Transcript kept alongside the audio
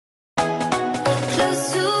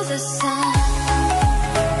the sun.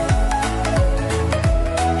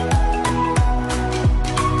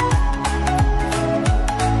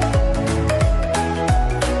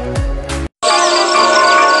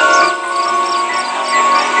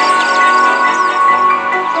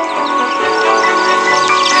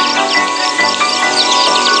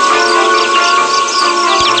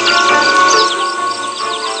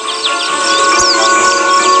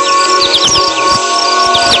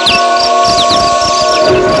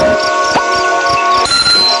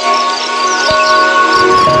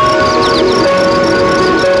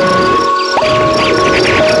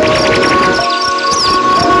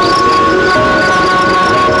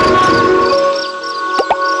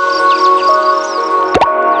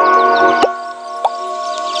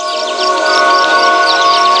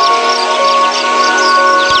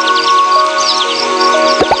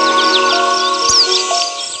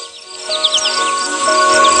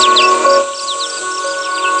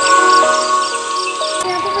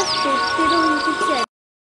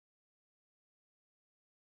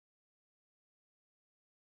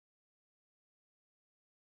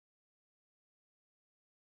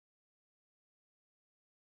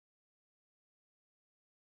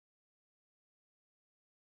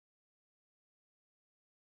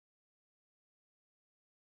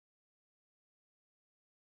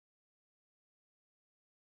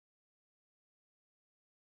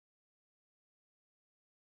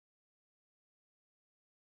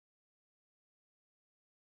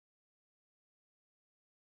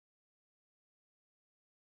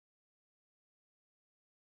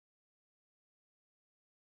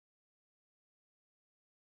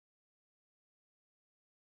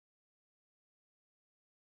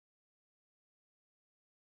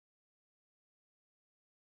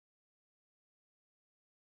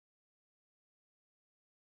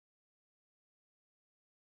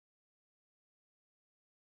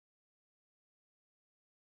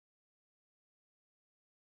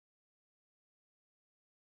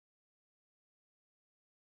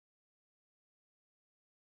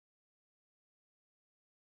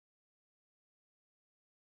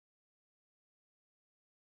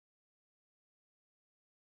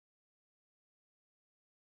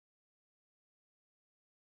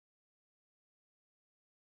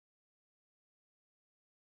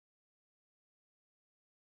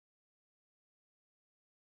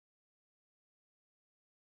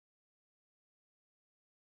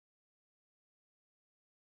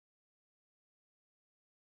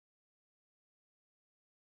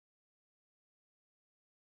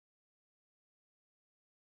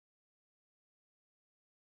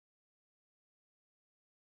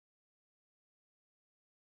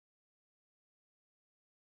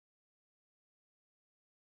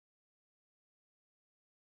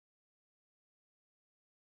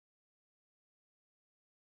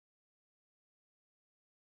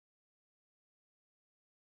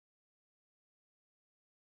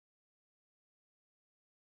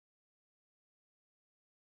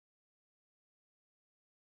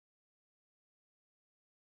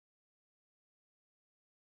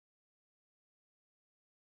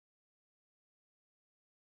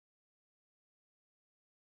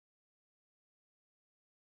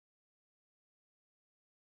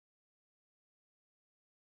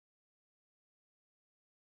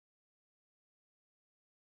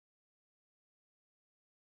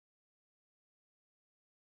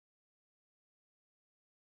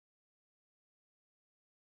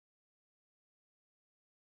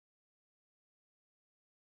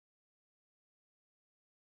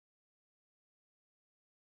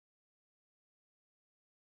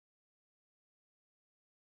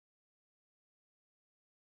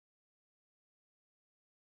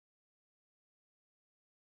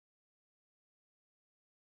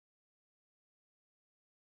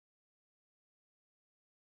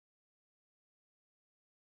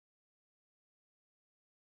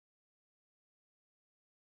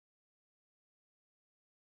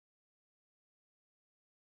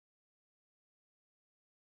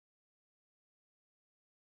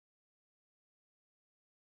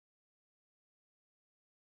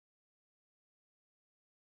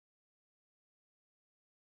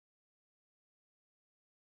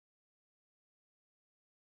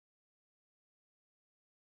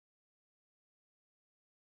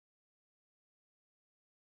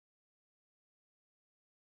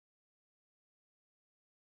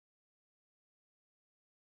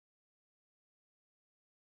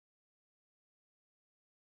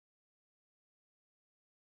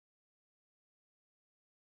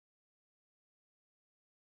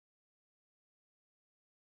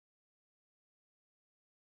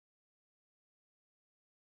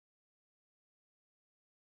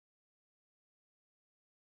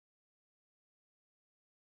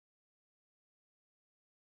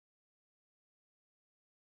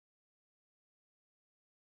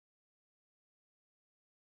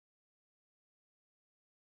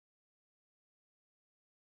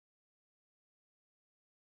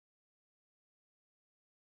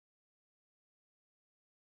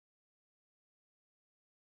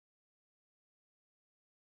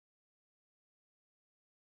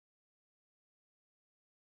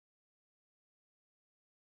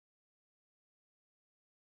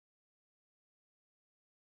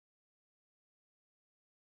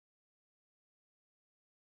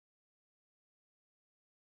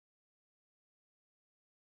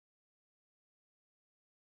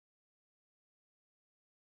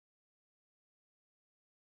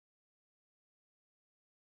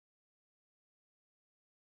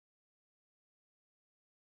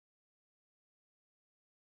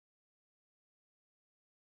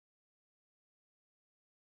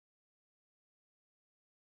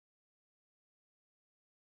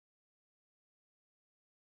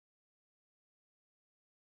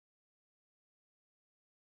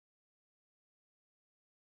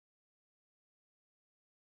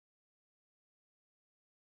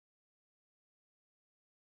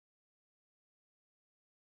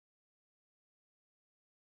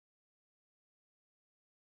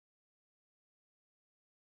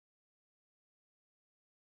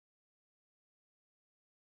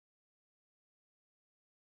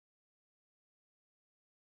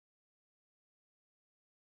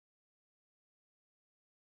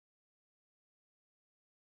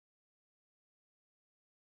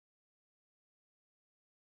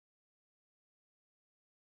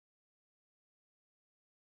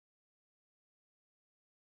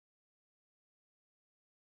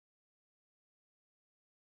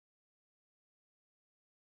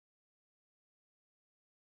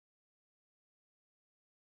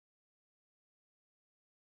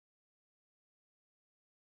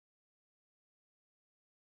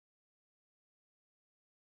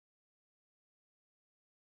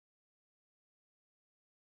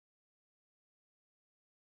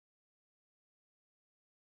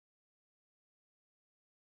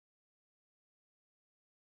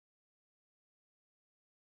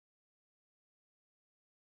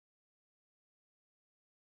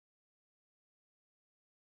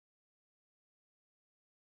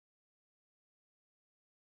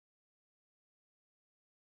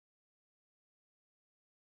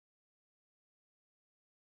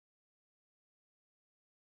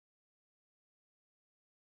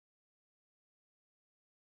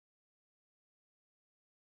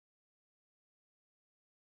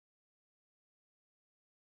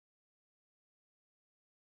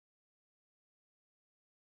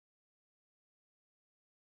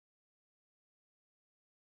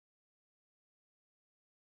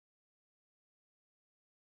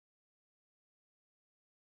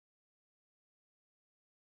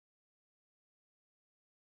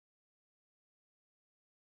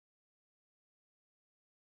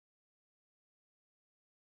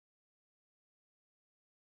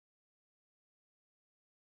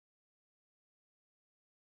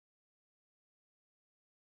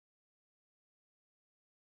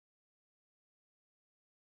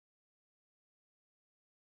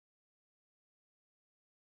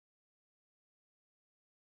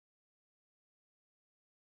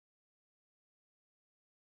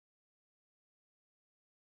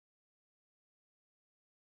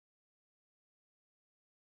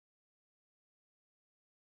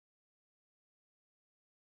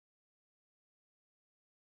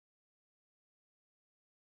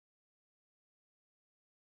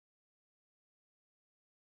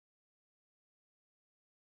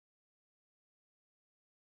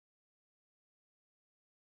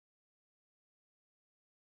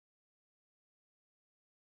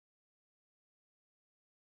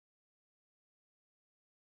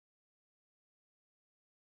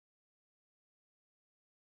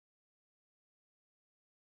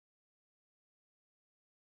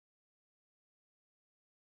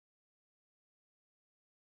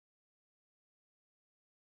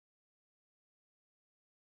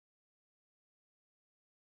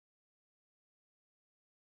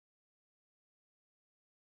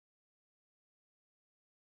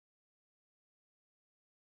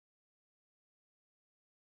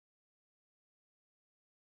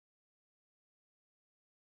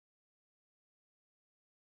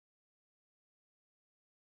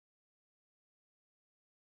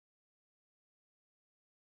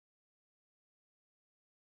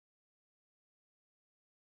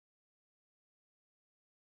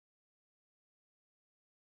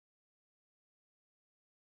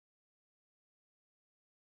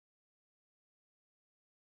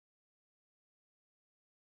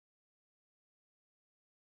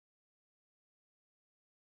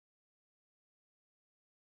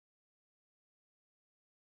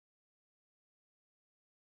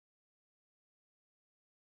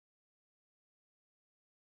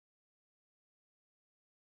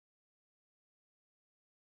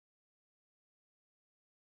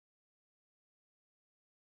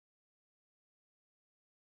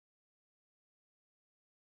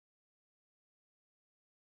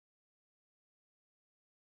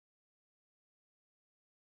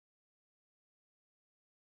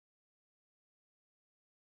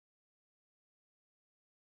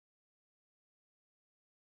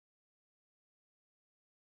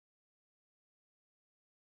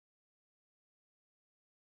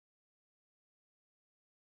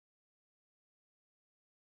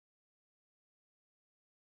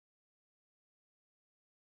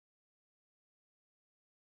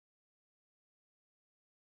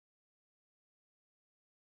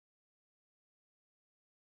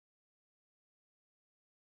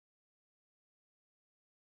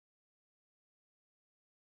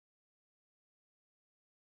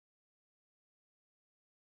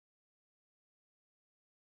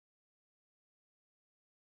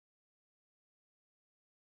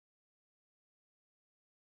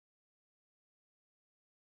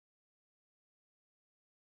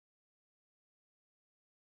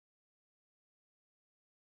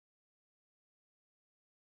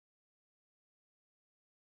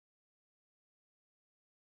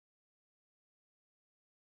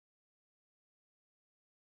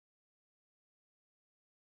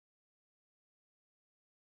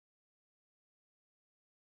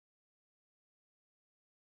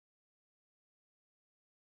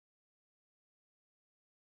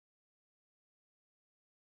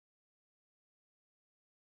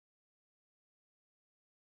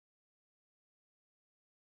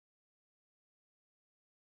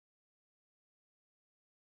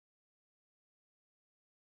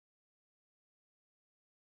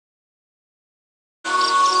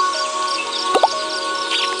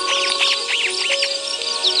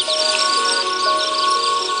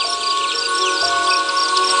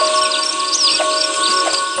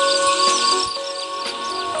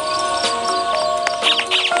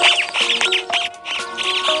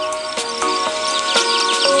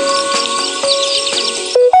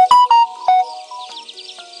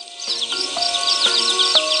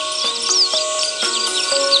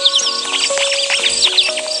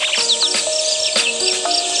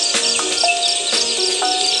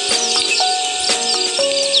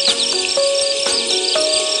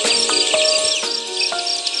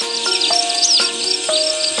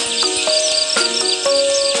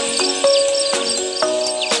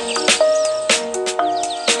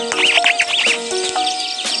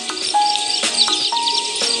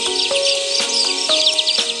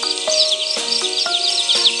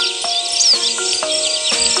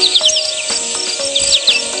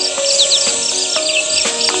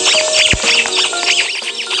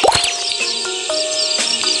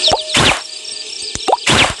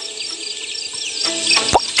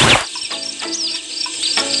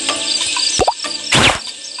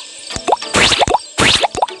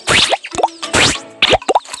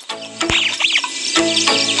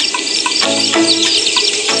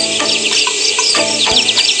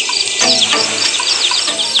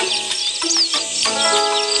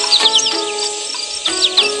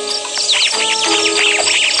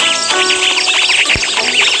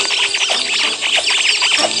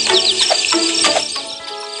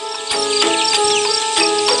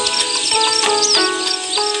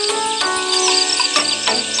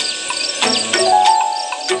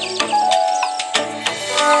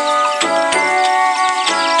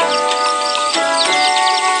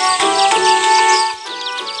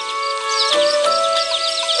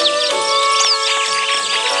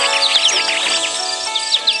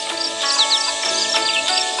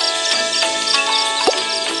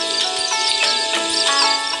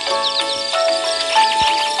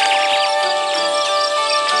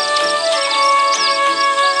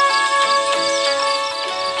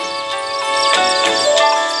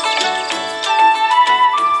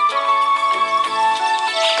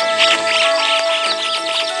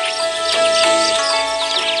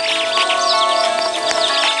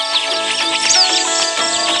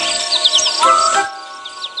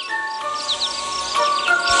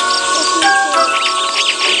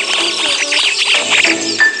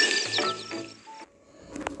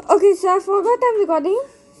 I forgot I'm recording.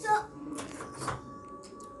 So,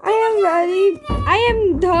 I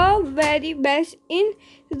am the very best in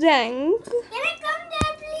rank. can I come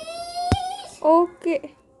there, please?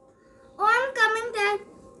 Okay. Oh, I'm coming there.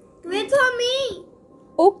 Wait for me.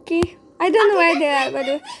 Okay. I don't know where Okay, they are, by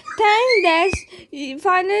the way. Thank Dash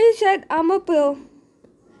finally said I'm a pro.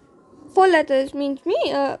 4 letters means me.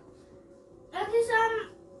 Okay, so I'm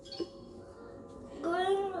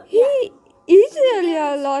going. He is really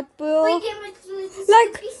a lot pro. Wait, give me two.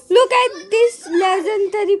 Like, look at this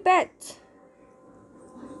legendary pet.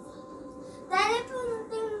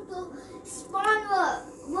 Teleporting to spawn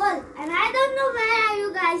world, and I don't know where are you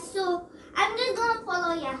guys. So I'm just gonna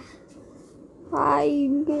follow you. I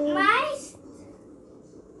know. My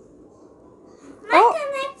Oh.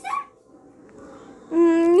 connection.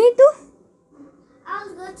 Me too.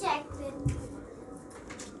 I'll go check it.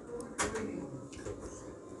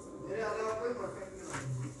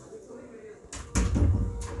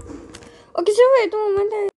 Okay, so wait a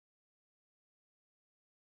moment.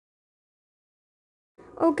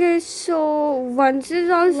 Okay, so once is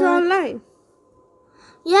also online.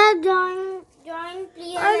 Yeah, join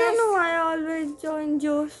please. I don't know why I always join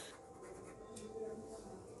Joe's.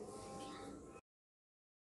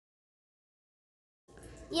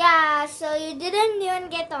 Yeah, so you didn't even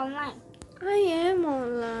get online. I am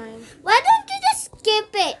online. Why don't you just skip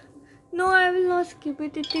it? No, I will not skip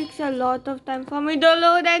it. It takes a lot of time for me to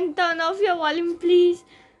load and turn off your volume, please.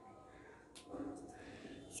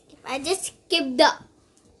 I just skipped the.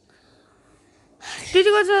 Did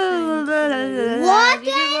you go to What?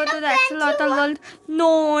 Did you go to the axolotl world?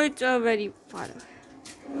 No, it's very far away.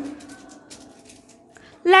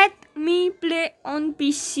 Let me play on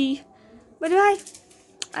PC. But why?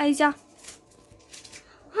 Aiza.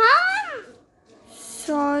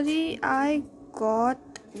 Sorry, I got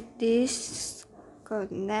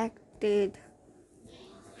disconnected.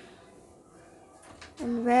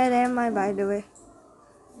 And where am I, by the way?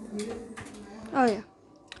 Oh yeah.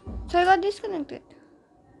 So I got disconnected.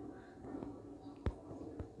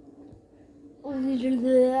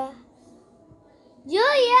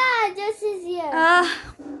 Yeah, just is here.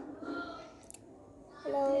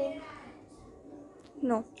 Hello.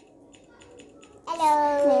 No.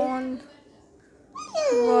 Hello. Phone.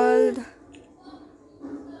 World.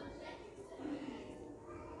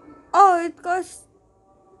 Oh, it costs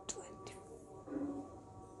 20.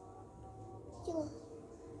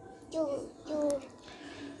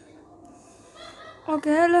 Okay,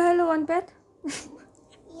 hello, one pet.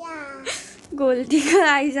 Yeah. Gold digger,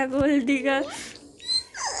 Aiza, gold digger.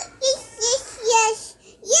 Yes.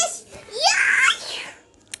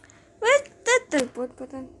 Where's the teleport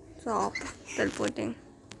button? Stop teleporting.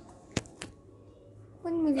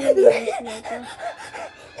 1 million years later.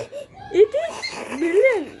 It is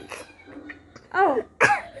billion. Oh.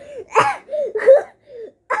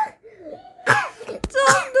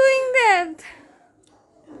 Stop doing that.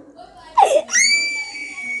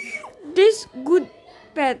 This good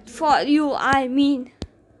pet for you, I mean.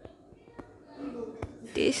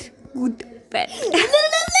 This good pet.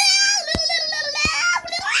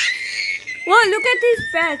 Wow, look at his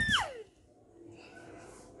pet.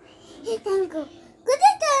 Hey, Tango. Could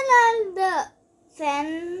you turn on the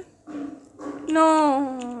fan? No,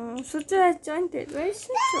 Shocho has joined it. Where is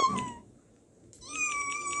Shocho?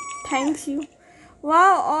 Thanks you.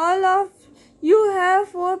 Wow, all of you have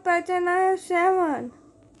 4 pets and I have 7.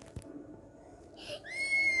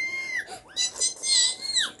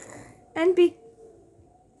 And P.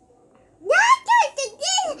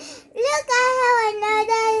 Look, I have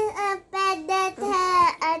another pet that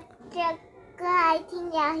has a chakra. I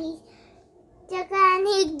think, yeah, he's chakra and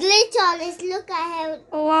he glitch always. Look, I have.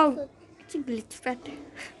 Oh wow, it's a glitch pet.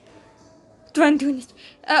 20 minutes.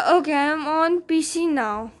 Okay, I'm on PC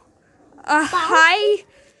now. Hi.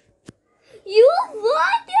 You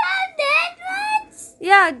what? You have that much?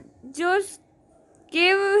 Yeah, just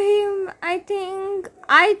gave him, I think,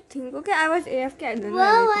 okay, I was AFK, I don't know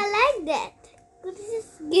Wow, anything. I like that. Could you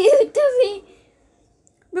just give it to me?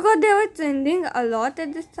 Because they were trending a lot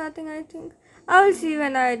at the starting, I think. I will see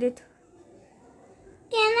when I edit.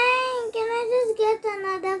 Can I just get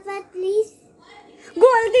another pet, please?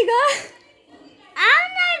 Gold digger!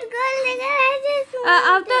 I'm not gold digger. I just want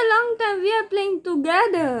After a long time, we are playing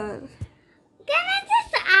together. Can I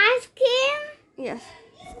just ask him? Yes.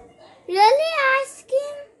 Really ask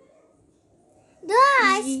him? Do I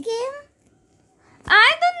ask him?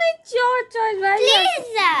 I don't know, it's your choice. Why Please.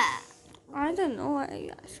 I don't know why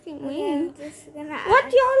you're asking me. Okay, I'm just gonna What's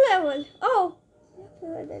ask. your level? Oh.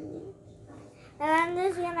 You're lower than me. I'm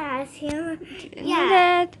just gonna ask him. Yeah.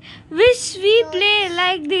 That wish we play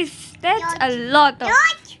like this. That's a lot of.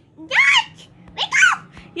 George! George! Wake up!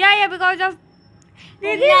 Yeah, because of.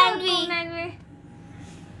 Kumnanvi.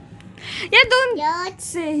 Yeah, don't George,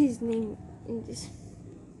 say his name in this.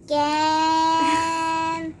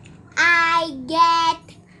 can I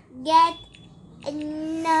get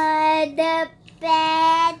another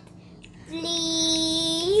pet,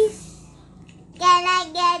 please? Can I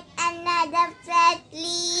get another pet,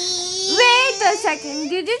 please? Wait a second.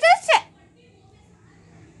 Did you just say?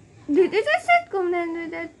 Did you just say Kumnanvi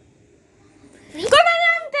that? Please?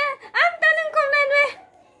 Kumnanvi, I'm telling Kumnanvi.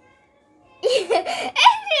 In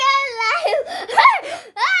real life.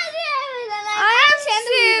 I am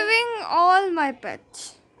saving all my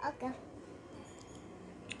pets. Okay.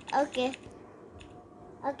 Okay.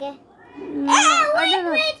 Okay. No, Ah, I don't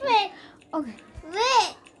know. wait. Okay.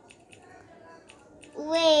 Wait.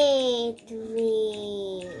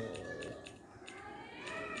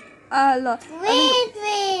 A lot. Wait.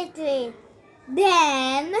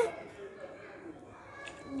 Then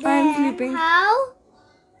I'm sleeping. How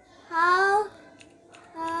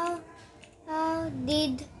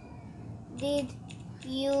did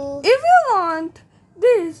you? If you want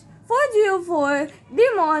this 404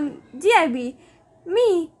 Demon GIB,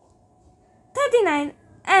 me 39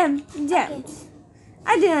 M Gems.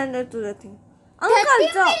 I didn't understand the thing. 30 Uncle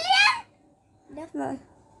Joe. million? Like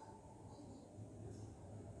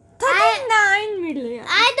 39 million.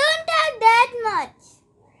 I don't have that much.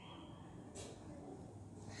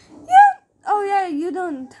 Yeah. Oh yeah, you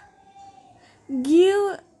don't.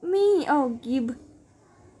 Give me. Oh, give.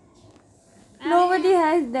 Nobody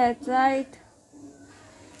has that, right?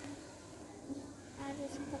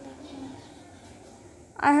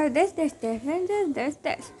 I heard this, and this.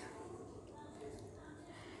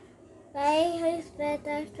 Why is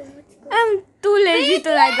better too much? I'm too lazy to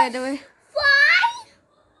write, by the way. 5?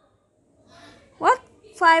 What?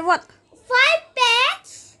 5 what? 5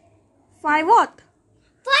 pets? 5 what?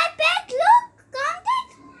 5 pets? Look, count it.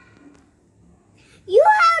 You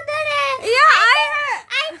have that. Yeah,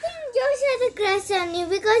 I think Josh has a crush on you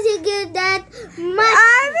because you give that much.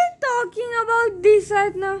 I've been talking about this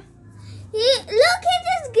right now. He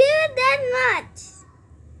just gave it that much.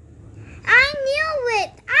 I knew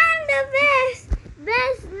it. I'm the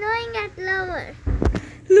best knowing at lover.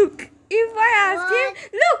 Look, if I ask him,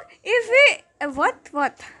 look, if he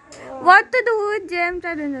what to do with gems?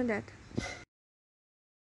 I don't know that.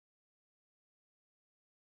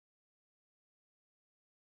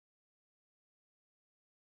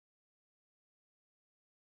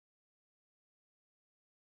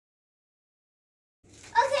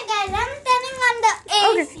 Okay, guys, I'm turning on the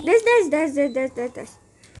AC. Okay, this.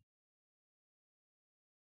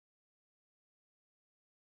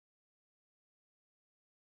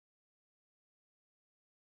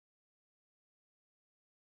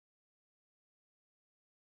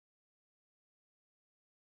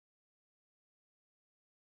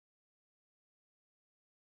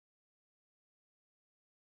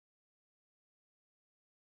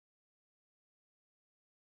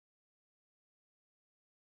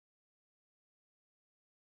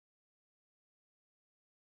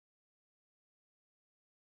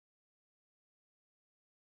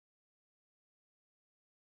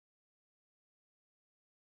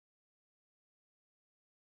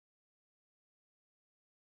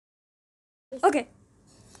 Okay,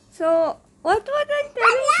 so what was I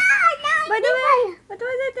telling? By the way, what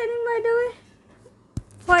was I telling? By the way,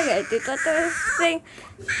 forget it. What I was saying.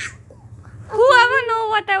 Whoever know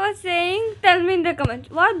what I was saying, tell me in the comments.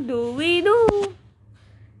 What do we do?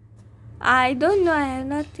 I don't know. I have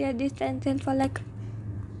not heard this sentence for like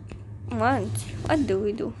months. What do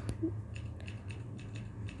we do?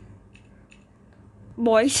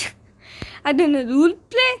 Boys, I don't know. Role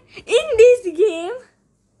play in this game.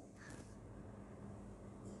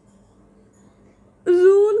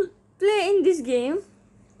 Role play in this game.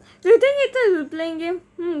 Do you think it's a role playing game?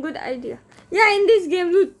 Good idea. Yeah, in this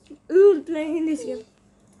game, role playing in this game.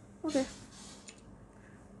 Okay.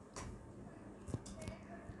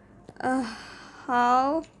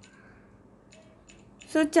 How?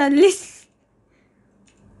 So, Charlie.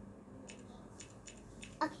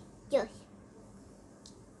 Okay, Josh.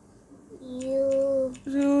 You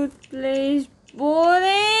Role play is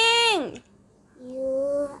boring.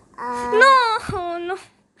 are.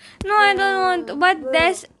 No, I don't want to. But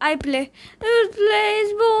this I play. Role play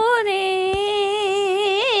is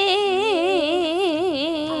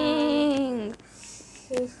boring.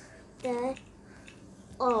 Sister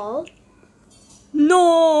of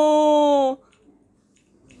No.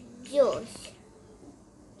 Josh.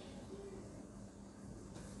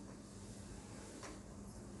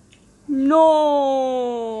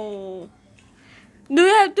 No. Do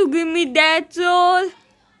you have to give me that soul?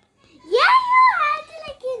 Yeah, you have to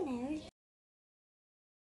like you know.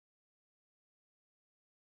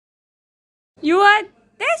 You are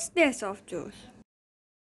this of Joes.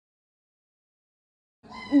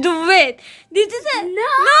 Wait. This is a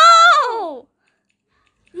No.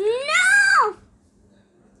 No. No.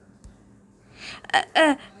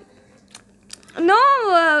 Uh, no.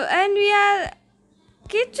 And we are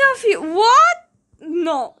kids of you. What?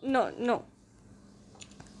 No. No.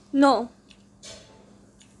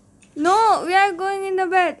 No, we are going in the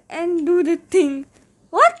bed and do the thing.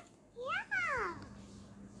 What? Yeah.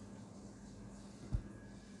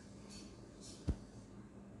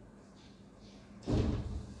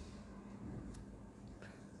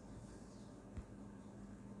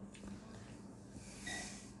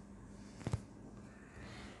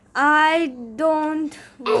 I don't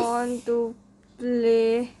want to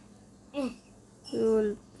play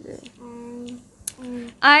role play.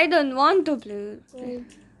 I don't want to play role play.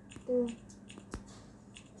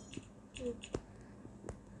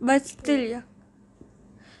 But still, yeah.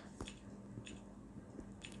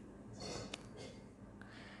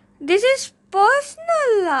 This is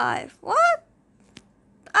personal life. What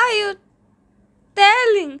are you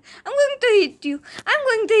telling? I'm going to hit you. I'm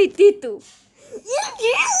going to hit you too. You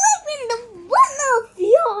didn't live in the one of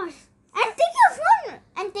yours. And take your phone.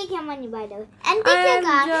 And take your money, by the way. And take your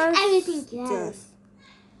car. Everything you have.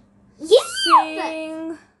 Yeah.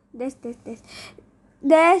 Saying this.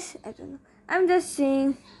 I don't know. I'm just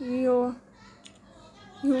saying you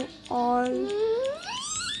all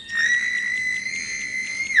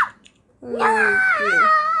role play.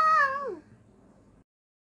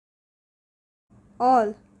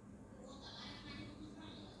 All.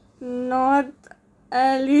 Not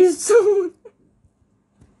early soon.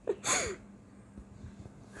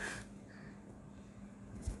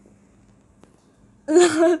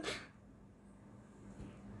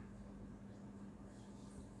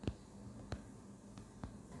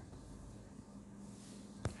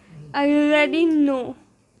 Are you ready? No.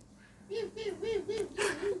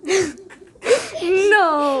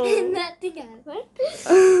 No. Nothing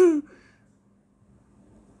happened.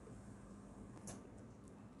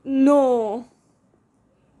 No.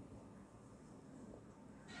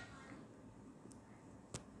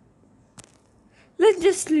 Let's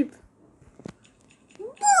just sleep.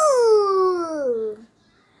 Boo.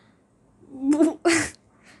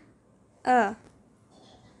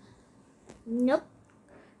 Nope.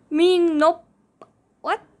 Me nope.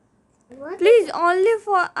 What? What? Please only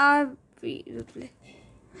for our replay.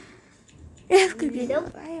 Yes, cookie.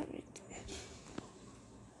 Nope. I have it.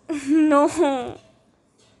 No.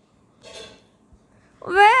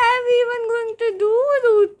 Where are we even going to do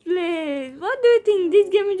root plays? What do you think? This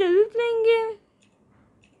game is a root playing game?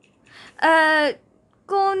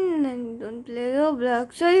 Conan don't play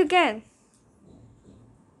Roblox, so you can.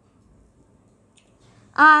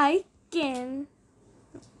 I can.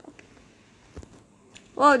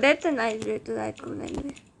 Wow, that's a nice way to write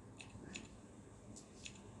Conan.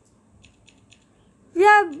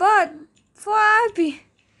 Yeah, but for RP.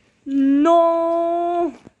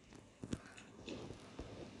 No.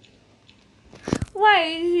 Why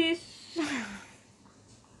is this?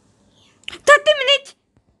 30 minutes.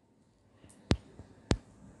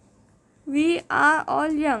 We are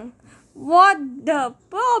all young. What the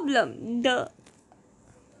problem?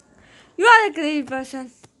 You are a crazy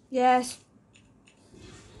person. Yes.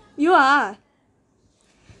 You are.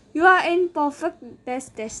 You are in perfect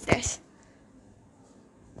test.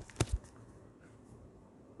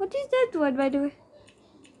 What is that word, by the way?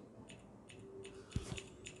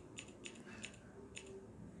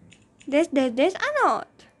 This are not.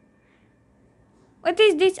 What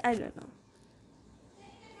is this? I don't know.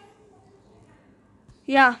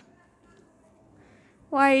 Yeah.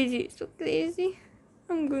 Why is it so crazy?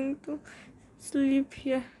 I'm going to sleep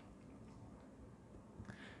here.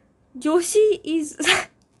 Joshi is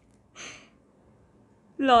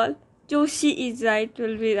lol. Joshi is right,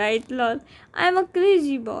 will be right, lol. I'm a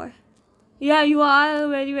crazy boy. Yeah, you are a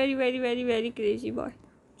very, very, very, very, very crazy boy.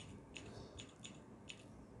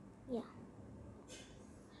 Yeah.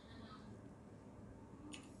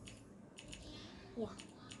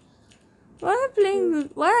 Why are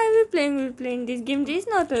we playing this game? This is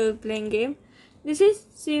not a playing game. This is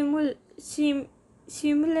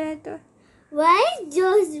simulator. Why is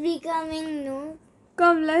Joe's becoming no?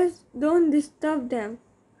 Come, let's don't disturb them.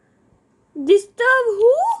 Disturb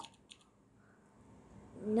who?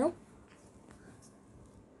 Nope.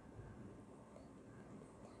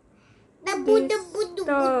 The Buddha.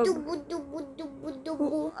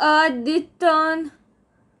 The turn.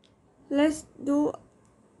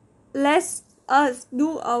 Let's us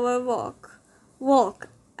do our work. Work.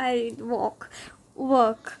 I walk.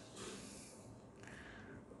 Work.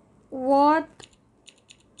 What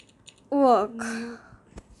work? I'm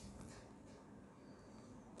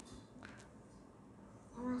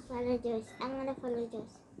gonna follow Josh. I'm gonna follow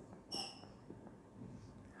Josh.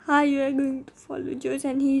 How you are going to follow Josh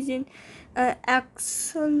and he's in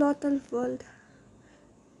axolotl world.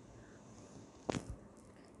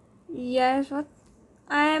 Yes, what?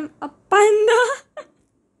 I am a panda.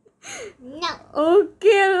 No.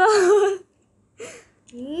 Okay, Lord.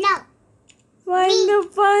 No. Find a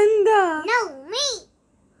panda. No, me.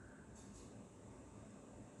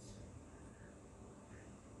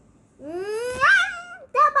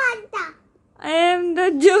 The panda. I am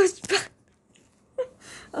the Josh panda.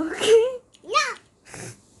 Okay. No.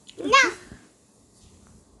 No.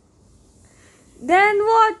 Then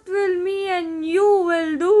what will me and you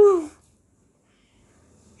will do?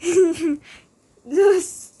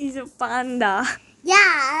 This is a panda.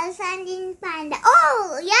 Yeah, sending panda.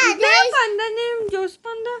 Oh, yeah, Is there a panda named Josh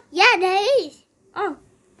Panda? Yeah, there is. Oh,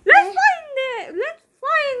 let's find it. Let's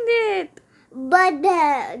find it. But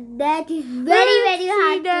that is very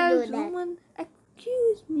hard to do that. Someone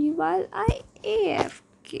accuse me while I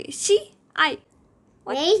AFK. See, what?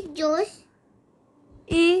 Where is Josh?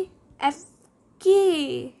 AFK.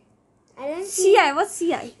 I don't see. CI. What's CI?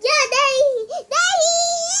 Yeah, there is.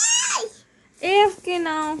 AFK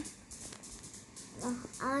now. Oh,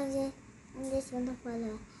 I'm just gonna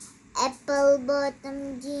follow. Apple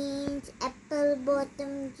bottom jeans. Apple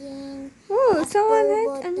bottom jeans. Oh, Apple someone had a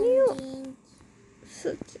bottom new. jeans.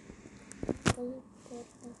 Search. Apple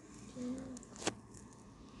bottom jeans.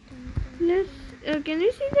 Let's. Can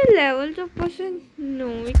you see the levels of person? No,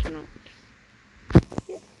 we cannot.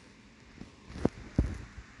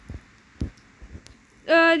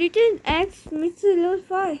 Written X Mixer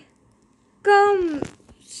 5. Come,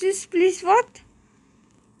 sis, please. What?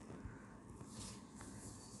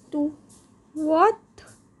 To what?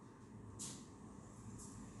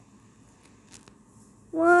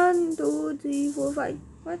 1, 2, 3, 4, 5.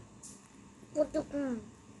 What?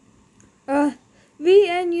 We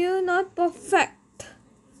and you not perfect.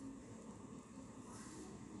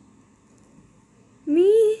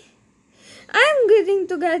 Me? I'm getting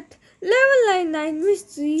to get level 99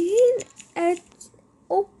 mystery heal at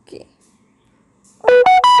okay.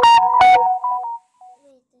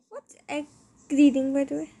 What's egg reading by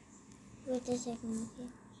the way? Wait a second, okay.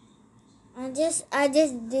 I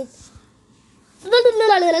just did.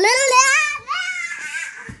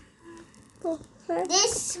 Perfect.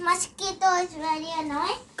 This mosquito is very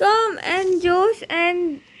annoying. Come and Josh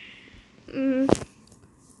and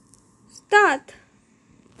start.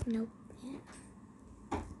 Nope.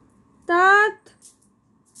 Start.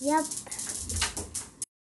 Yep.